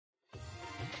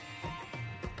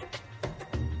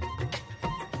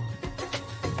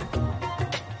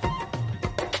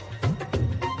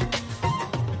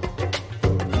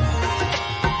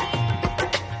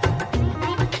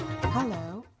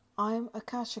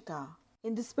Akashika.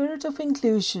 In the spirit of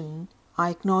inclusion,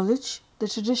 I acknowledge the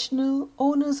traditional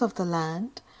owners of the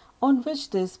land on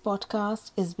which this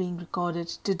podcast is being recorded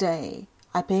today.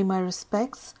 I pay my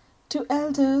respects to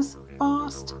elders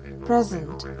past,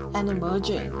 present, and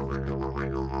emerging.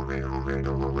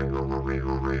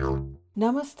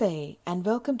 Namaste and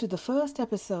welcome to the first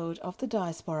episode of the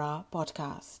Diaspora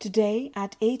podcast. Today,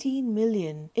 at 18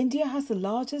 million, India has the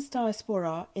largest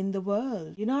diaspora in the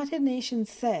world. United Nations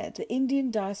said the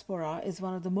Indian diaspora is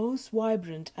one of the most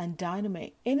vibrant and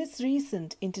dynamic in its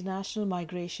recent International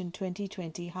Migration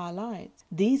 2020 highlights.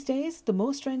 These days, the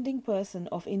most trending person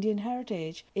of Indian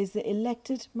heritage is the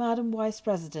elected Madam Vice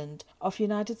President of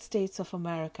United States of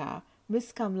America,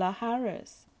 Ms. Kamala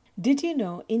Harris. Did you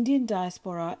know Indian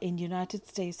diaspora in United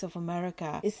States of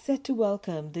America is set to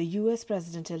welcome the US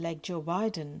President-elect Joe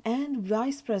Biden and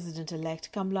Vice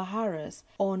President-elect Kamala Harris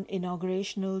on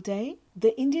inaugurational day?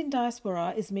 The Indian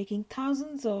diaspora is making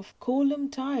thousands of column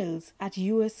tiles at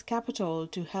US Capitol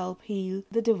to help heal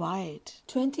the divide.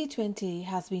 2020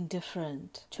 has been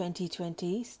different.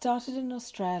 2020 started in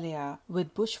Australia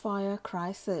with bushfire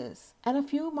crisis, and a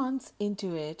few months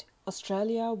into it,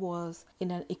 Australia was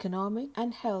in an economic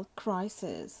and health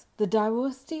crisis. The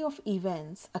diversity of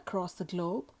events across the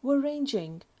globe were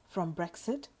ranging from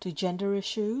Brexit to gender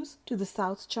issues to the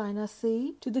South China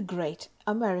Sea to the great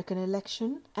American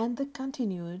election and the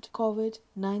continued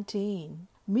COVID-19.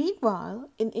 Meanwhile,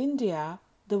 in India,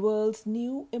 the world's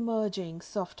new emerging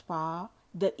soft power,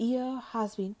 the year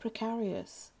has been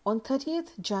precarious. On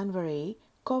 30th January,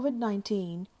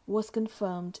 COVID-19 was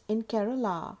confirmed in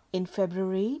Kerala. In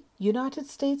February, United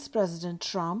States President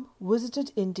Trump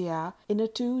visited India in a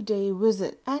 2-day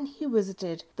visit, and he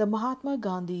visited the Mahatma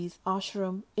Gandhi's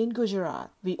ashram in Gujarat.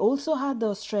 We also had the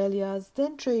Australia's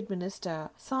then Trade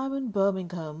Minister Simon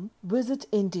Birmingham visit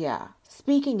India.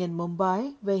 Speaking in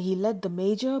Mumbai, where he led the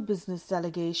major business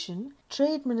delegation,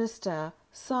 Trade Minister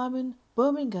Simon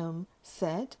Birmingham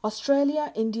said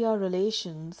Australia-India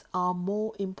relations are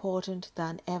more important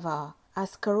than ever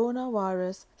as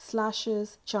coronavirus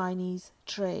slashes Chinese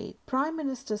trade. Prime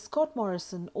Minister Scott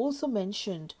Morrison also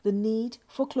mentioned the need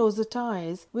for closer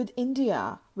ties with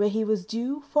India, where he was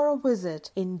due for a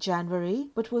visit in January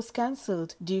but was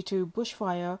cancelled due to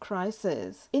bushfire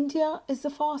crisis. India is the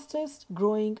fastest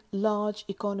growing large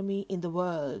economy in the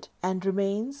world and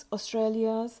remains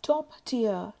Australia's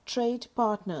top-tier trade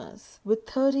partners with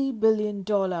 $30 billion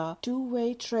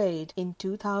two-way trade in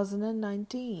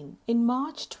 2019. In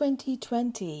March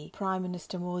 2020, Prime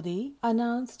Minister Modi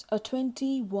announced a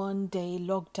 21-day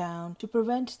lockdown to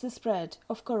prevent the spread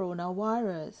of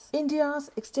coronavirus.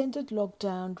 India's extended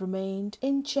lockdown remained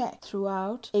in check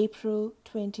throughout April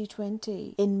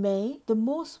 2020. In May, the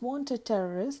most wanted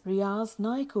terrorist Riaz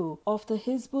Naiku of the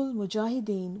Hizbul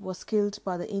Mujahideen was killed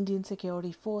by the Indian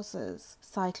security forces.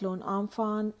 Cyclone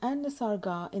Amphan and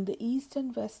Nisarga in the east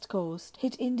and west coast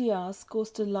hit India's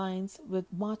coastal lines with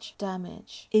much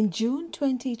damage. In June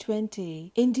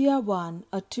 2020, India won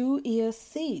a 2-year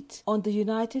seat on the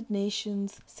United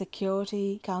Nations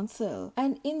Security Council,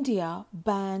 and India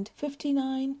banned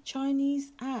 59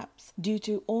 Chinese apps due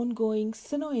to ongoing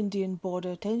Sino-Indian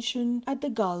border tension at the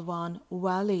Galwan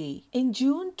Valley. In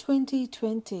June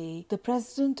 2020, the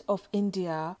President of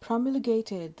India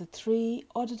promulgated the 3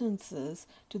 ordinances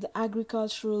to the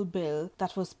agricultural bill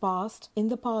that was passed in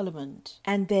the Parliament.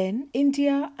 And then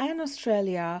India and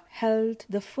Australia held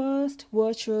the first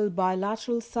virtual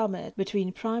bilateral summit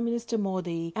between Prime Minister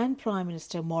Modi and Prime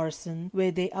Minister Morrison,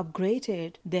 where they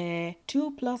upgraded their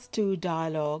 2+2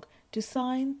 dialogue to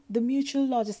sign the Mutual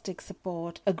Logistics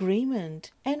Support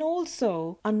Agreement and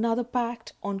also another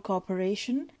pact on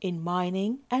cooperation in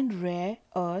mining and rare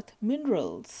earth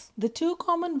minerals. The 2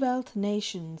 Commonwealth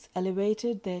nations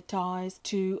elevated their ties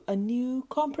to a new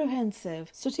comprehensive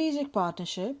strategic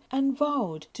partnership and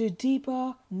vowed to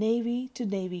deeper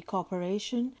Navy-to-Navy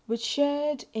cooperation with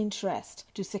shared interest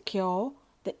to secure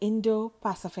the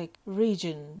Indo-Pacific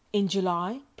region. In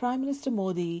July, Prime Minister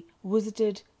Modi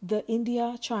visited the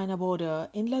India-China border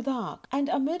in Ladakh. And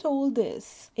amid all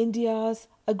this, India's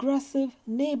aggressive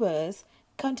neighbors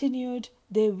continued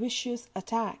their vicious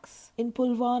attacks in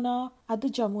Pulwama at the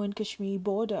Jammu and Kashmir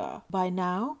border. By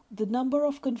now, the number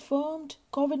of confirmed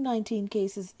COVID-19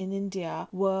 cases in India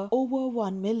were over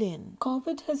 1 million.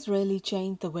 COVID has really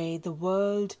changed the way the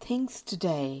world thinks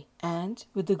today, and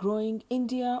with the growing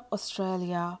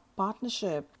India-Australia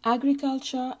partnership,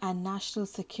 agriculture and national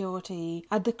security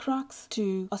at the crux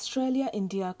to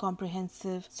Australia-India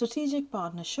Comprehensive Strategic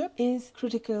Partnership is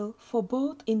critical for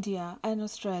both India and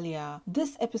Australia.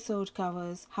 This episode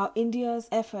covers how India's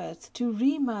efforts to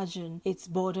reimagine its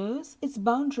borders, its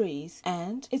boundaries,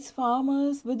 and its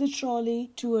farmers with a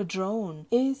trolley to a drone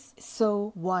is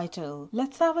so vital.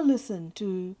 Let's have a listen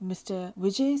to Mr.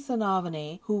 Vijay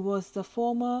Sanavane, who was the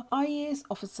former IAS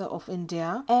officer of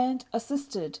India and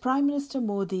assisted Prime Minister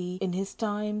Modi in his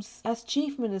times as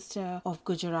Chief Minister of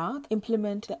Gujarat,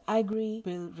 implement the Agri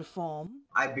Bill reform.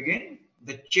 I begin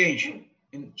the change.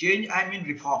 In change, I mean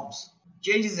reforms.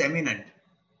 Change is imminent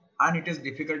and it is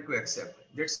difficult to accept.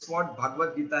 That's what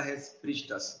Bhagavad Gita has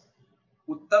preached us.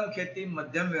 Uttam kheti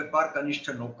madhyam vyapar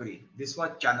kanishta nokri. This was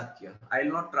Chanakya. I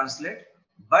will not translate,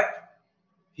 but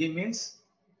he means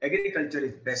agriculture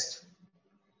is best.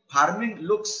 Farming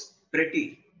looks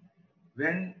pretty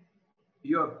when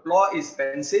your plow is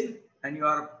pencil and you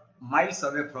are miles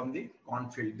away from the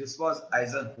cornfield. This was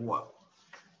Eisenhower.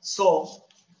 So,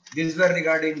 these were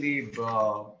regarding the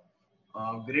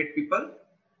great people.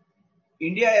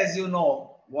 India, as you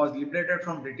know, was liberated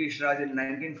from British Raj in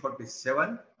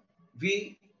 1947.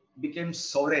 We became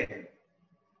sovereign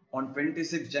on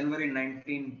 26 January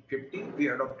 1950. We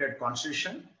adopted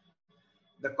Constitution.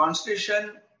 The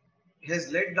Constitution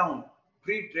has laid down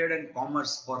free trade and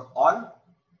commerce for all,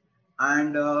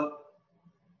 and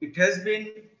it has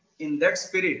been in that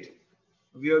spirit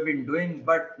we have been doing,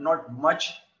 but not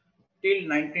much till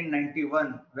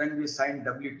 1991 when we signed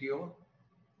WTO.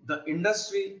 The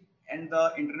industry and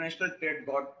the international trade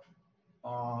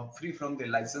got free from the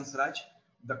license raj,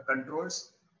 the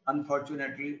controls.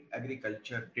 Unfortunately,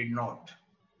 agriculture did not.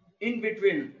 In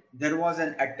between, there was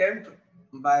an attempt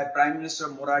by Prime Minister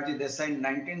Morarji Desai in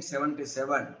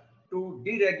 1977 to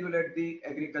deregulate the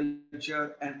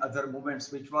agriculture and other movements,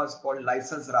 which was called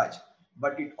license raj,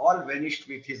 but it all vanished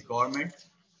with his government,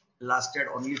 lasted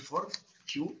only for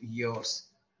few years.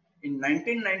 In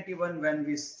 1991, when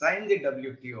we signed the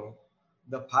WTO,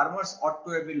 the farmers ought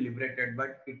to have been liberated,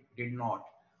 but it did not.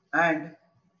 And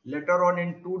later on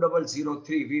in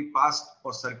 2003, we passed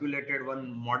or circulated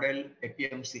one model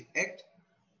APMC Act,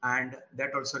 and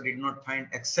that also did not find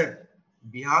except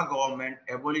Bihar government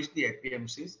abolished the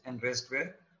APMCs and rest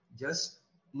were just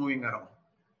moving around.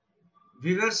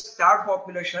 We were starved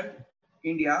population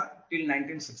India till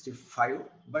 1965,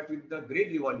 but with the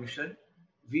Great Revolution,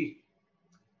 we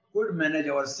could manage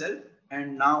ourselves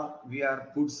and now we are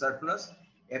food surplus.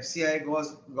 FCI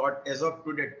got as of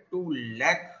today 2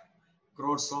 lakh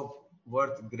crores of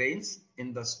worth grains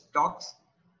in the stocks,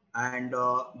 and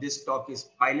this stock is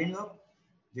piling up.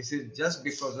 This is just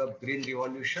because of Green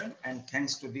Revolution and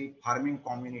thanks to the farming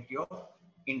community of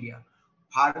India.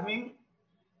 Farming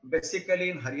basically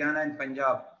in Haryana and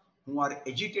Punjab, who are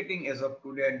agitating as of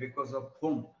today and because of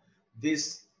whom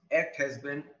this act has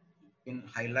been in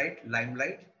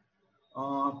limelight.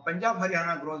 Punjab,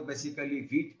 Haryana grows basically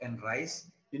wheat and rice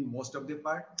in most of the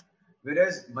part,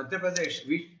 whereas Madhya Pradesh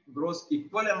grows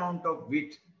equal amount of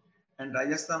wheat, and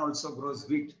Rajasthan also grows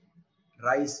wheat,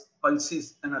 rice,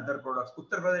 pulses and other products.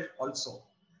 Uttar Pradesh also,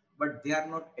 but they are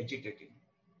not agitating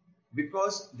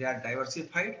because they are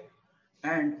diversified,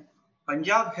 and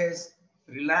Punjab has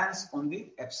reliance on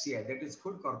the FCI, that is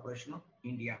Food Corporation of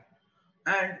India,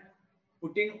 and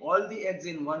putting all the eggs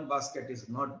in one basket is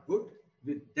not good.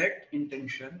 With that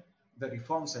intention, the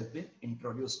reforms have been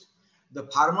introduced. The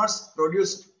Farmers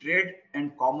Produce Trade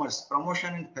and Commerce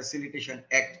Promotion and Facilitation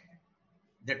Act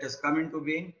that has come into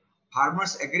being,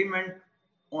 Farmers Agreement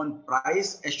on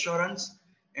Price Assurance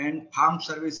and Farm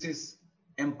Services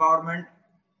Empowerment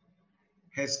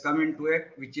has come into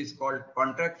act, which is called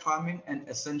Contract Farming and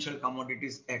Essential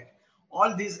Commodities Act.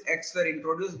 All these acts were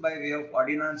introduced by way of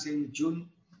ordinance in June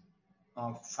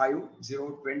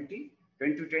 2020,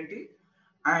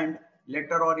 and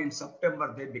later on in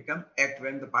September they become act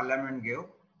when the Parliament gave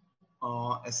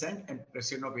assent and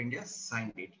President of India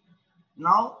signed it.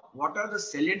 Now, what are the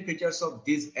salient features of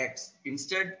these acts?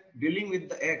 Instead, dealing with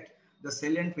the act, the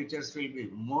salient features will be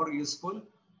more useful.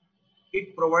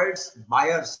 It provides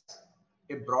buyers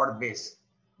a broad base.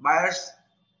 Buyers,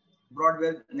 broad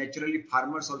base, naturally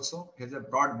farmers also has a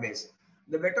broad base.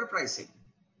 The better pricing,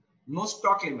 no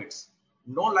stock limits,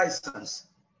 no license,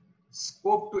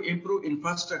 scope to improve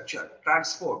infrastructure,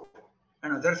 transport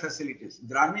and other facilities.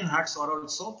 Gramin huts are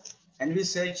also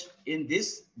envisaged in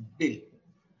this bill.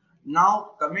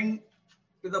 Now coming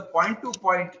to the point to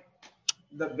point,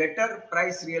 the better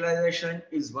price realization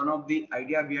is one of the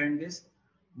idea behind this.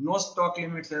 No stock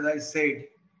limits, as I said,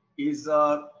 is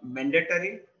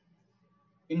mandatory.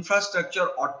 Infrastructure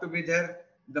ought to be there.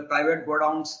 The private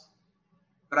godowns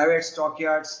private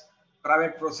stockyards,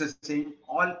 private processing,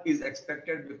 all is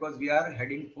expected because we are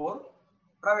heading for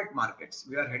private markets.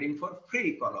 We are heading for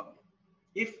free economy.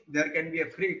 If there can be a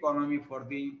free economy for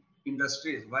the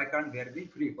industries, why can't there be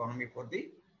free economy for the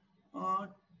uh,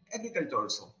 agriculture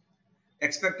also?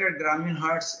 Expected Grameen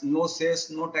herds, no cess,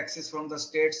 no taxes from the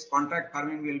states, contract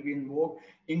farming will be in vogue,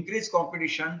 increased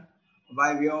competition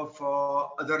by way of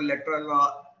other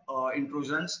lateral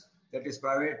intrusions, that is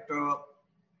private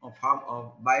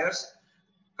farm buyers.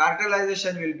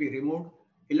 Cartelization will be removed.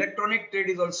 Electronic trade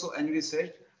is also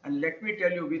envisaged. And let me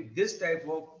tell you, with this type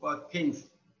of things,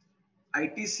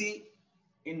 ITC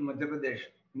in Madhya Pradesh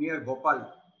near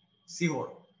Bhopal, Sihor,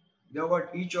 they have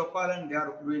got e-Chopal and they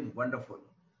are doing wonderful.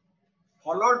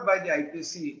 Followed by the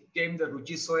IPC came the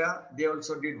Ruchi Soya. They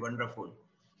also did wonderful.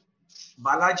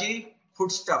 Balaji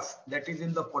Foodstuff, that is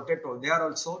in the potato, they are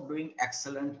also doing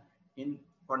excellent in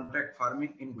contract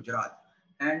farming in Gujarat.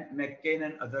 And McCain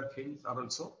and other things are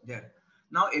also there.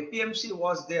 Now APMC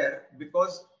was there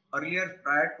because earlier,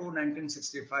 prior to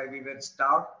 1965, we were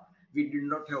starved. We did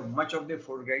not have much of the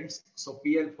food grains. So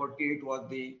PL48 was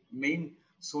the main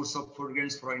source of food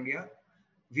grains for India.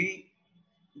 We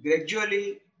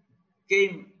gradually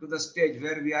came to the stage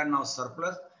where we are now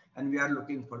surplus and we are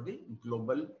looking for the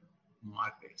global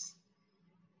markets.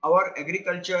 Our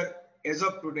agriculture as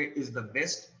of today is the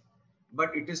best,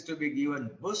 but it is to be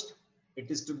given boost. It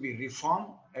is to be reformed.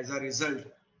 As a result,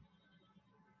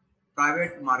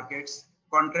 private markets,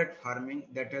 contract farming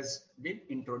that has been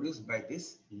introduced by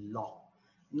this law.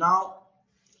 Now,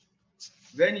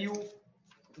 when you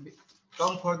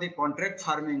come for the contract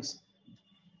farmings,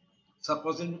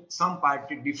 supposing some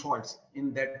party defaults,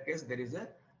 in that case, there is a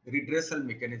redressal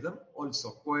mechanism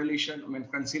also. Coalition,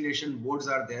 conciliation boards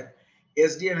are there.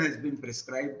 SDM has been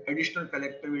prescribed. Additional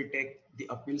collector will take the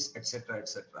appeals, etc.,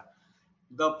 etc.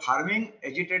 The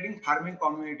agitating farming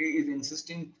community is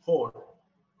insisting for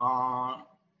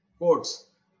courts.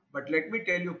 But let me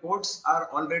tell you, courts are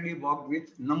already bogged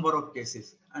with number of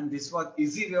cases. And this was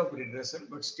easy way of redressal,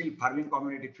 but still farming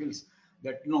community feels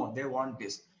that no, they want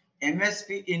this.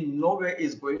 MSP in no way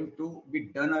is going to be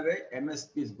done away.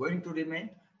 MSP is going to remain.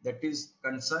 That is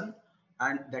concern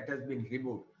and that has been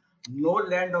removed. No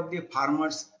land of the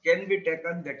farmers can be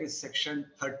taken. That is section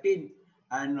 13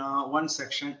 and one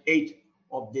section 8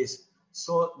 of this.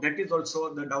 So that is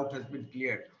also the doubt has been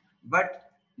cleared. But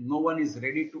no one is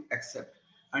ready to accept.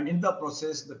 And in the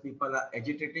process, the people are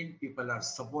agitating, people are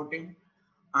supporting.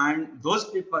 And those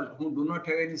people who do not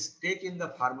have any stake in the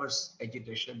farmers'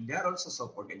 agitation, they are also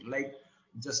supporting, like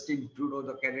Justin Trudeau,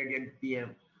 the Canadian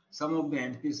PM, some of the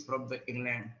MPs from the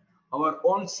England, our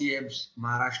own CMs,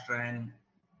 Maharashtra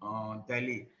and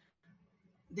Delhi.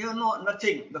 They are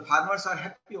nothing. The farmers are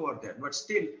happy over there, but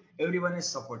still everyone is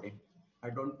supporting.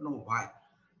 I don't know why.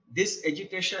 This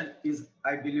agitation is,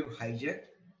 I believe, hijacked,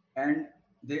 and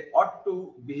they ought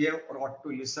to behave or ought to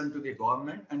listen to the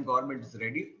government, and government is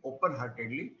ready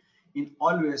open-heartedly in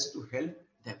all ways to help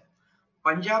them.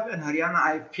 Punjab and Haryana,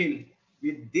 I feel,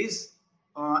 with these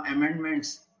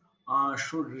amendments,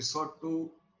 should resort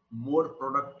to more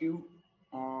productive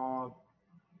uh,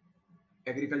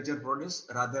 agriculture produce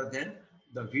rather than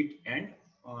the wheat and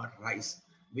rice,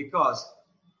 because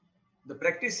the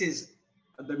practice is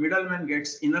the middleman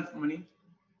gets enough money,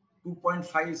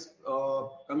 2.5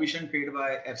 commission paid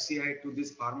by FCI to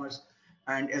these farmers,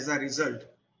 and as a result,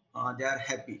 they are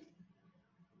happy.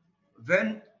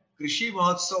 When Krishi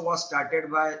Mahotsav was started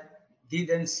by the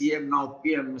then CM, now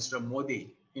PM, Mr.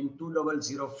 Modi, in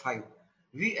 2005,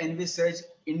 we envisaged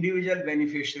individual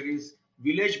beneficiaries,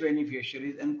 village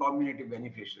beneficiaries, and community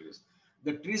beneficiaries.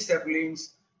 The tree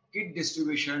saplings, kit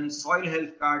distribution, soil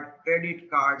health card, credit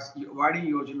cards,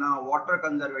 Wadi Yojana, water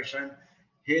conservation,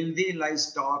 healthy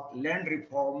livestock, land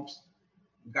reforms,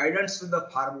 guidance to the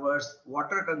farmers,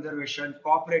 water conservation,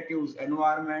 cooperatives,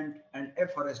 environment, and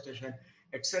afforestation,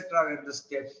 etc. were the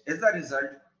steps. As a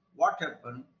result, what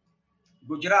happened?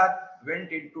 Gujarat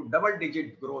went into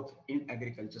double-digit growth in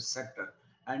agriculture sector,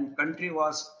 and country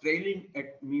was trailing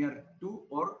at mere 2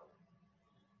 or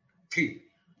 3.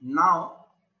 Now,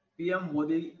 PM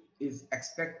Modi is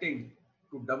expecting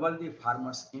to double the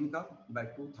farmers' income by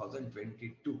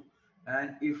 2022.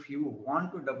 And if you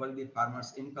want to double the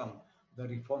farmers' income, the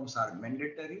reforms are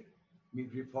mandatory.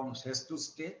 Reforms has to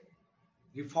stay.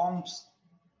 Reforms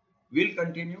will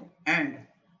continue, and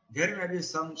there may be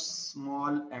some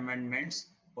small amendments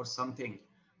or something,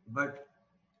 but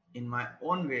in my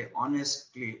own way,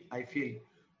 honestly, I feel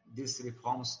these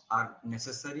reforms are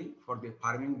necessary for the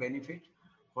farming benefit,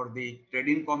 for the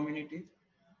trading community.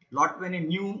 Lot many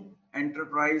new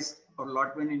enterprise or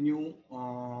lot many new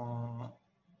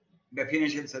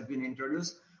definitions have been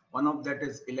introduced. One of that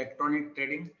is electronic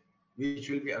trading, which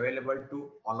will be available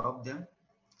to all of them.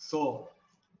 So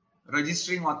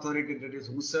registering authority, that is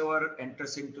whosoever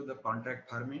enters into the contract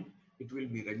farming, it will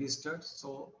be registered.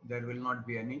 So there will not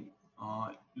be any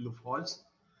loopholes.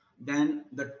 Then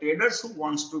the traders who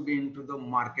wants to be into the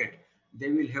market, they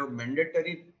will have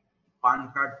mandatory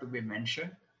PAN card to be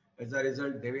mentioned. As a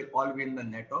result, they will all be in the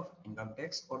net of income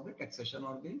tax or the taxation,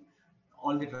 or the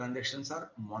all the transactions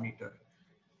are monitored.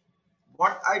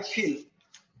 What I feel,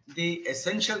 the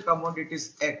Essential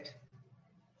Commodities Act,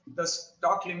 the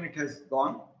stock limit has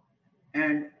gone,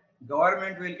 and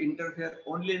government will interfere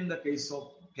only in the case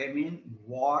of famine,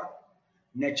 war,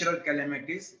 natural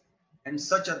calamities, and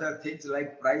such other things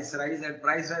like price rise, and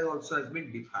price rise also has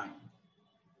been defined.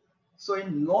 So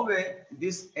in no way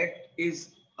this act is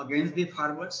against the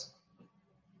farmers.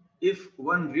 If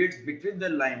one reads between the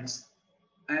lines,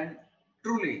 and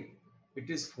truly it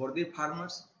is for the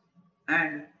farmers,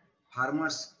 and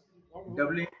farmers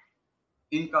doubling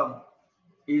income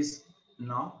is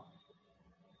now,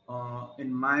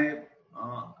 in my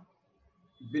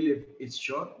belief, is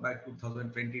sure by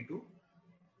 2022.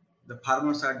 The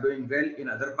farmers are doing well in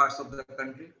other parts of the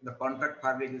country. The contract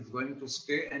farming is going to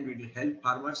stay and will help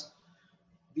farmers.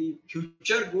 The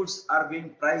future goods are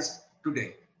being priced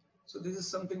today. So this is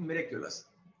something miraculous.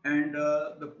 And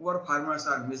the poor farmers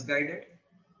are misguided.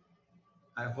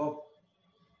 I hope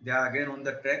they are again on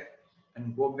the track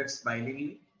and go back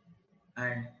smilingly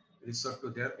and resort to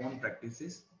their own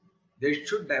practices. They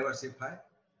should diversify,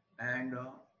 and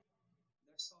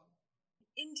that's all.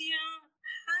 India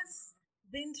has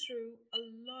been through a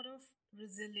lot of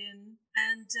resilience,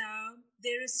 and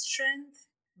there is strength,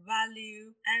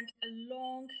 value, and a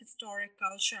long historic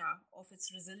culture of its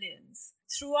resilience.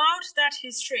 Throughout that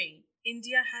history,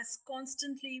 India has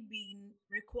constantly been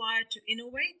required to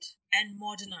innovate and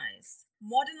modernize.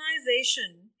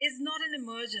 Modernization is not an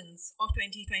emergence of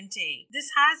 2020. This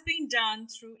has been done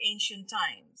through ancient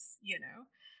times,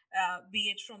 be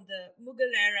it from the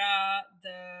Mughal era,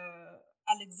 the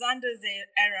Alexander's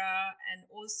era, and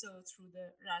also through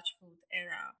the Rajput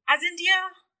era. As India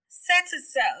sets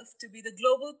itself to be the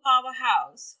global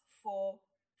powerhouse for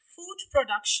food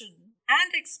production and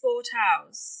export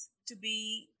house, to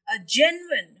be a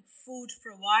genuine food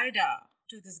provider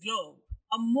to this globe,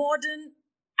 a modern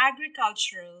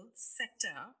agricultural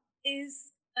sector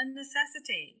is a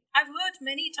necessity. I've heard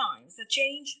many times that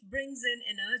change brings in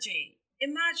energy.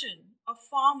 Imagine a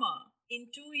farmer in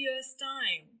 2 years'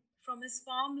 time from his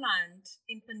farmland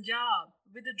in Punjab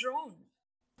with a drone.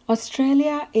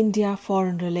 Australia India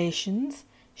Foreign Relations,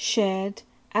 shared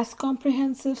as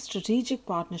comprehensive strategic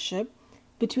partnership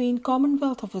between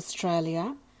Commonwealth of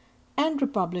Australia and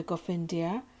Republic of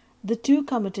India, the two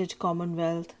committed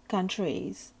Commonwealth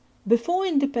countries. Before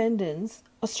independence,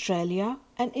 Australia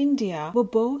and India were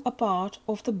both a part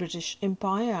of the British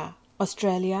Empire.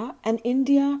 Australia and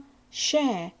India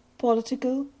share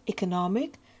political,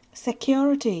 economic,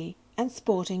 security, and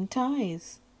sporting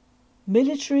ties.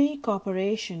 Military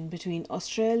cooperation between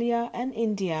Australia and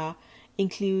India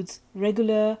includes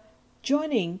regular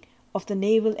joining of the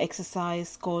naval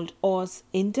exercise called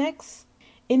AUS-INDEX.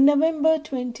 In November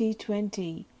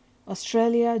 2020,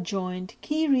 Australia joined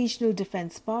key regional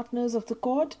defense partners of the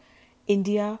Quad,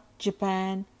 India,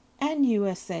 Japan, and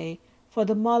USA, for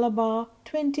the Malabar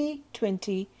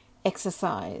 2020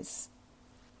 exercise.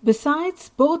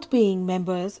 Besides both being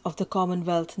members of the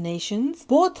Commonwealth nations,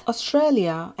 both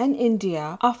Australia and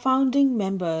India are founding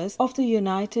members of the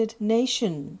United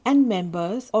Nations and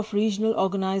members of regional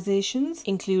organizations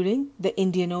including the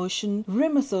Indian Ocean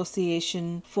Rim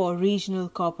Association for Regional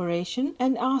Cooperation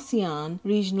and ASEAN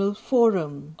Regional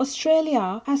Forum.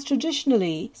 Australia has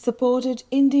traditionally supported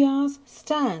India's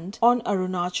stand on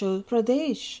Arunachal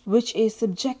Pradesh, which is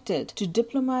subjected to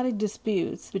diplomatic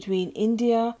disputes between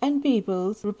India and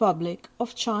People's Republic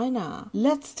of China.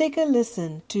 Let's take a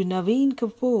listen to Naveen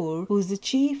Kapoor, who is the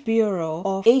Chief Bureau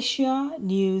of Asia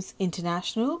News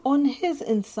International, on his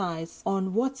insights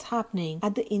on what's happening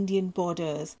at the Indian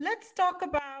borders. Let's talk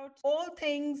about all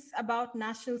things about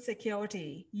national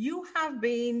security. You have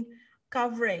been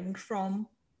covering from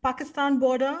Pakistan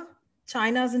border,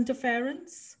 China's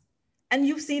interference, and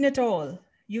you've seen it all.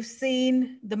 You've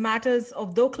seen the matters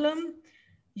of Doklam,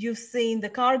 you've seen the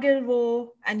Kargil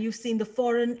war, and you've seen the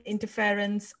foreign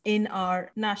interference in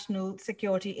our national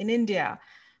security in India.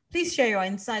 Please share your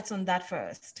insights on that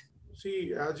first.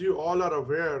 See, as you all are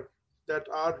aware, that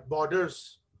our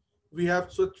borders, we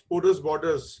have such porous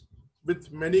borders with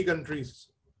many countries,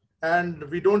 and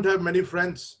we don't have many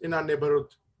friends in our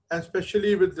neighborhood,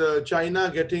 especially with China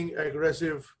getting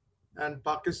aggressive and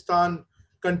Pakistan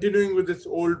continuing with its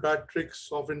old bad tricks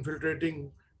of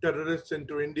infiltrating terrorists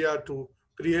into India to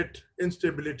create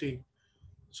instability.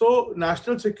 So,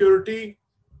 national security,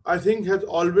 I think, has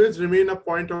always remained a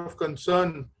point of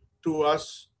concern to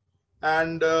us.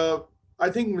 And I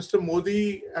think Mr.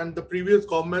 Modi and the previous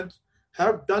governments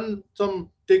have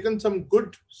taken some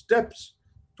good steps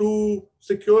to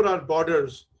secure our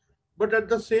borders. But at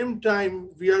the same time,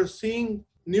 we are seeing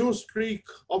new streak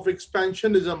of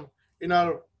expansionism in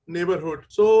our neighborhood.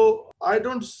 So I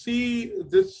don't see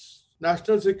this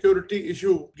national security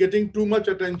issue getting too much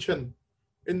attention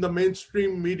in the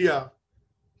mainstream media,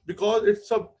 because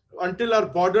until our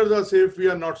borders are safe, we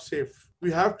are not safe.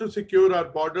 We have to secure our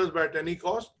borders by at any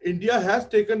cost. India has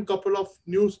taken a couple of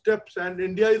new steps, and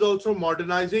India is also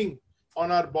modernizing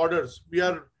on our borders. We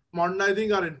are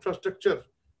modernizing our infrastructure,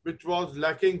 which was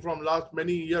lacking from last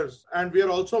many years. And we are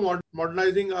also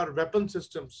modernizing our weapon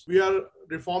systems. We are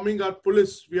reforming our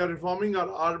police. We are reforming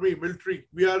our army, military.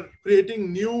 We are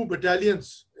creating new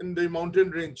battalions in the mountain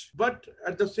range. But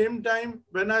at the same time,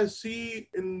 when I see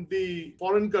in the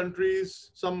foreign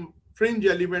countries some fringe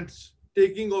elements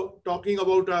talking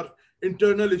about our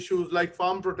internal issues like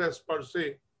farm protests per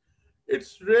se,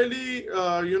 it's really,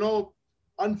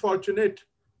 unfortunate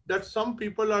that some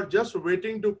people are just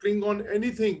waiting to cling on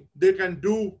anything they can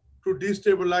do to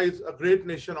destabilize a great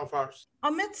nation of ours.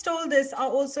 Amidst all this are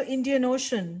also Indian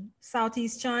Ocean,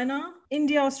 Southeast China,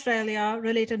 India-Australia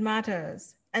related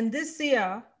matters. And this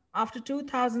year, after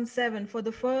 2007, for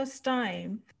the first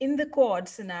time in the Quad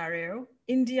scenario,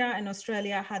 India and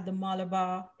Australia had the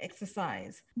Malabar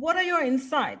exercise. What are your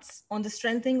insights on the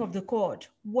strengthening of the Quad?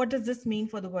 What does this mean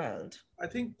for the world? I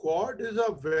think Quad is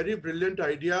a very brilliant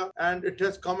idea, and it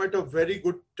has come at a very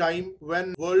good time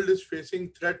when world is facing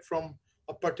threat from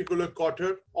a particular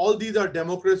quarter. All these are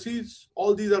democracies.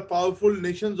 All these are powerful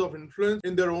nations of influence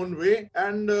in their own way.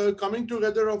 And coming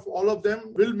together of all of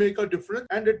them will make a difference.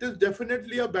 And it is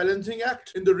definitely a balancing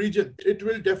act in the region. It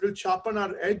will definitely sharpen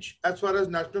our edge as far as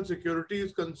national security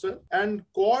is concerned. And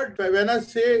Quad, when I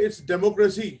say it's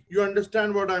democracy, you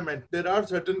understand what I meant. There are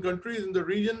certain countries in the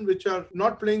region which are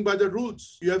not playing by the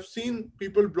rules. You have seen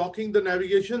people blocking the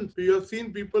navigation. You have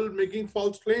seen people making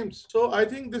false claims. So I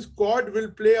think this Quad will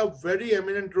play a very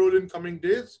eminent role in coming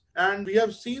days. And we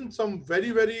have seen some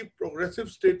very, very progressive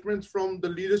statements from the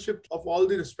leadership of all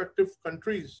the respective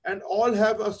countries. And all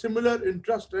have a similar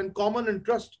interest and common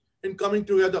interest in coming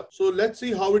together. So let's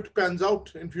see how it pans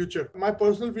out in future. My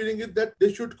personal feeling is that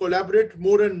they should collaborate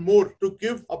more and more to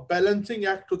give a balancing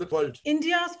act to the world.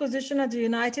 India's position at the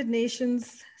United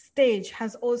Nations stage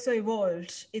has also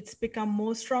evolved. It's become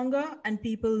more stronger and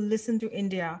people listen to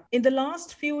India. In the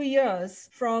last few years,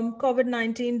 from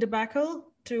COVID-19 debacle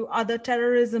to other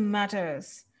terrorism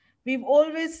matters, we've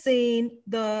always seen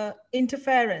the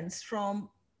interference from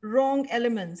wrong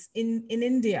elements in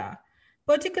India,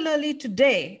 particularly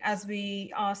today as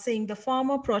we are seeing the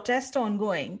farmer protest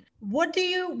ongoing.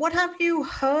 What have you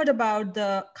heard about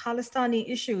the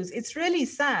Khalistani issues? It's really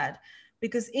sad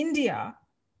because India,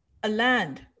 a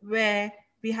land where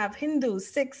we have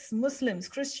Hindus, Sikhs, Muslims,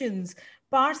 Christians,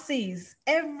 Parsis,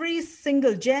 every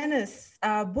single Jainis,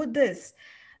 Buddhists,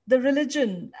 the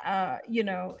religion,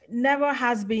 never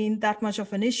has been that much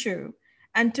of an issue.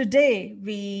 And today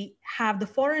we have the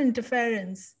foreign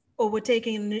interference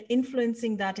overtaking and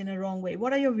influencing that in a wrong way.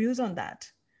 What are your views on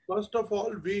that? First of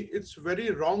all, it's very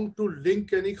wrong to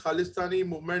link any Khalistani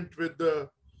movement with the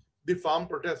farm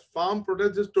protest. Farm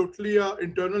protest is totally an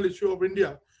internal issue of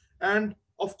India. And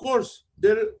of course,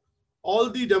 all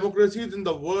the democracies in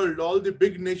the world, all the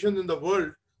big nations in the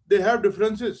world, they have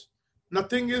differences.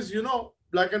 Nothing is,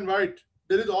 black and white.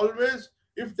 There is always,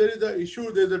 if there is an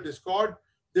issue, there's a discord,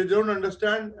 they don't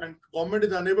understand and government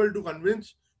is unable to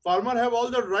convince. Farmers have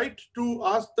all the right to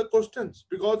ask the questions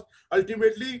because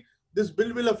ultimately this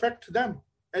bill will affect them.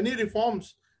 Any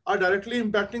reforms are directly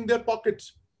impacting their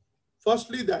pockets.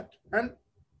 Firstly that. And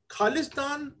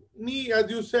Khalistani,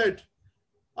 as you said,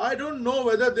 I don't know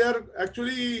whether they are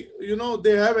actually,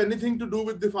 they have anything to do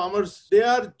with the farmers. They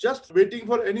are just waiting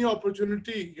for any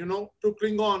opportunity, to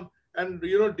cling on and,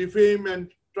 defame and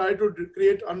try to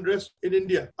create unrest in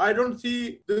India. I don't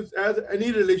see this as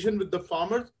any relation with the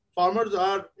farmers. Farmers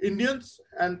are Indians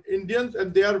and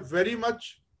they are very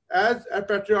much as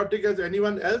patriotic as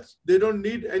anyone else. They don't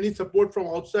need any support from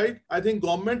outside. I think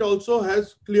government also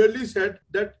has clearly said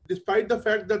that despite the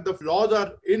fact that the laws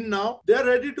are in now, they are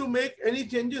ready to make any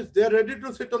changes. They are ready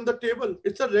to sit on the table.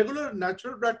 It's a regular,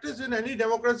 natural practice in any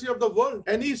democracy of the world.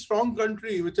 Any strong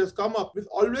country which has come up with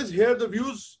always hear the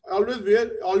views, always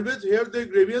hear the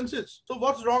grievances. So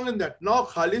what's wrong in that? Now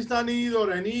Khalistanis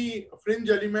or any fringe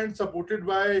element supported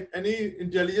by any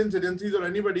intelligence agencies or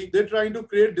anybody, they're trying to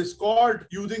create discord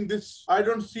using this. I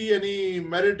don't see any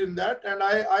merit in that,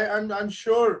 and I'm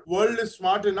sure world is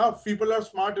smart enough, people are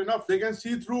smart enough, they can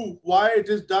see through why it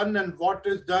is done and what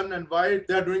is done and why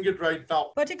they're doing it right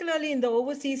now. Particularly in the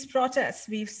overseas protests,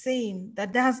 we've seen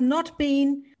that there has not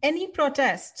been any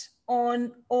protest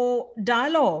on or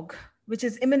dialogue which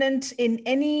is imminent in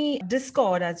any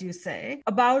discord, as you say,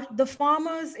 about the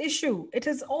farmers' issue. It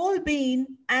has all been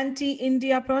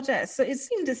anti-India protests. So it's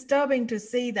been disturbing to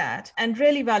see that and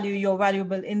really value your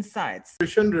valuable insights. The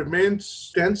situation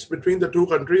remains tense between the two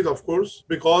countries, of course,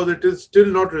 because it is still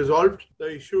not resolved.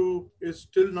 The issue is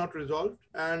still not resolved,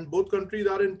 and both countries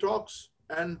are in talks.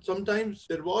 And sometimes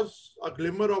there was a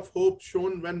glimmer of hope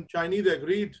shown when Chinese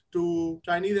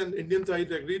and Indian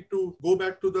sides agreed to go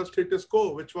back to the status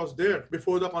quo, which was there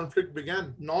before the conflict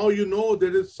began. Now,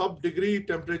 there is sub-degree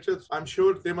temperatures. I'm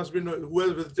sure they must be, who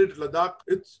has visited Ladakh.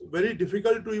 It's very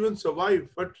difficult to even survive.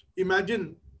 But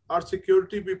imagine our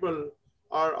security people,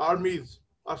 our armies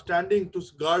are standing to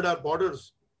guard our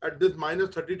borders at this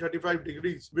minus 30, 35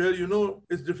 degrees, where,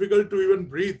 it's difficult to even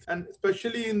breathe. And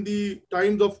especially in the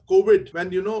times of COVID,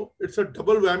 when, it's a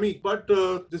double whammy. But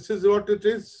this is what it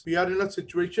is. We are in a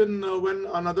situation when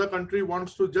another country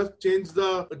wants to just change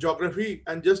the geography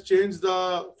and just change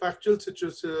the factual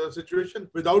situation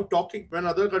without talking. When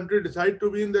other countries decide to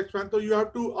be in the expansion, you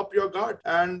have to up your guard.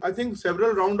 And I think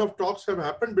several rounds of talks have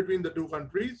happened between the two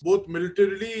countries, both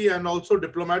militarily and also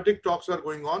diplomatic talks are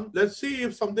going on. Let's see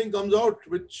if something comes out,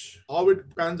 how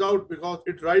it pans out, because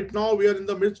right now we are in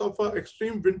the midst of an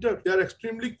extreme winter. They are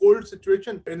extremely cold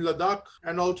situation in Ladakh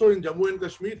and also in Jammu and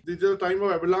Kashmir. These are the time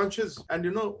of avalanches and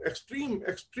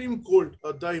extreme cold.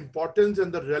 The importance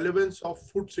and the relevance of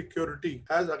food security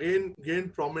has again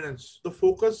gained prominence. The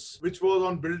focus which was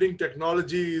on building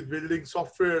technologies, building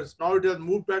softwares, now it has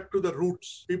moved back to the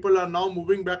roots. People are now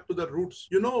moving back to the roots.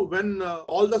 When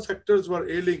all the sectors were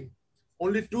ailing,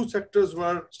 only two sectors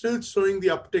were still showing the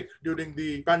uptick during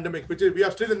the pandemic, which is, we are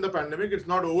still in the pandemic. It's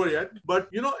not over yet. But,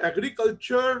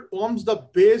 agriculture forms the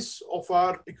base of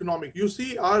our economy. You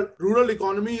see, our rural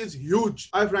economy is huge.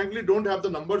 I frankly don't have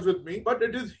the numbers with me, but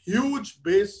it is huge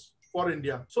base for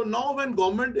India. So now when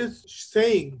government is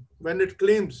saying, when it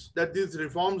claims that these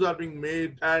reforms are being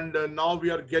made and now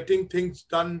we are getting things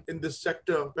done in this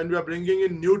sector, when we are bringing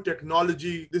in new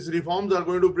technology, these reforms are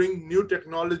going to bring new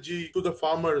technology to the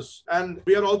farmers. And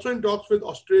we are also in talks with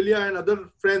Australia and other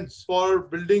friends for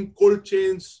building cold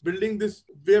chains,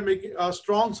 we are making a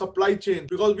strong supply chain,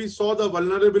 because we saw the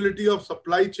vulnerability of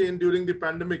supply chain during the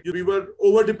pandemic. We were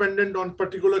over-dependent on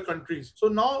particular countries. So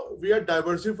now we are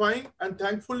diversifying, and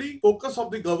thankfully, focus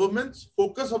of the governments,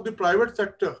 focus of the private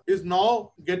sector is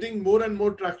now getting more and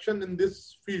more traction in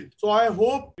this field. So I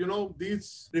hope,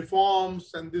 these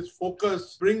reforms and this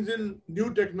focus brings in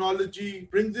new technology,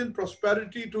 brings in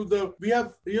prosperity to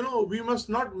we must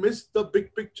not miss the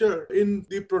big picture in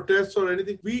the protests or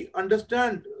anything. We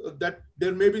understand that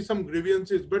there may be some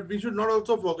grievances, but we should not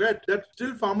also forget that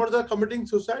still farmers are committing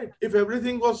suicide. If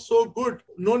everything was so good,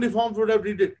 no reforms would have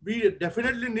needed. We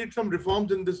definitely need some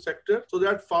reforms in this sector so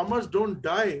that farmers don't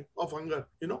die of hunger,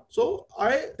 So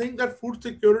I think that food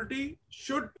security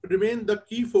should remain the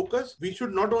key focus. We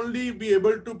should not only be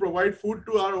able to provide food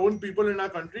to our own people in our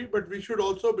country, but we should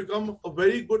also become a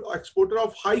very good exporter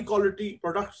of high quality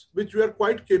products, which we are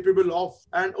quite capable of.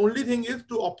 And only thing is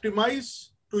to optimize,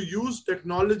 to use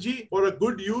technology for a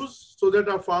good use so that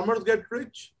our farmers get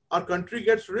rich, our country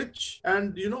gets rich,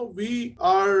 and we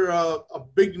are a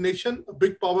big nation, a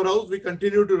big powerhouse. We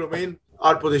continue to remain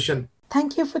our position.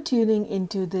 Thank you for tuning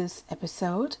into this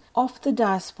episode of The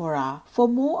Diaspora. For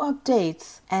more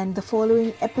updates and the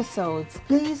following episodes,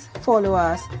 please follow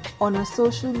us on our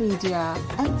social media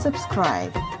and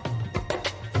subscribe.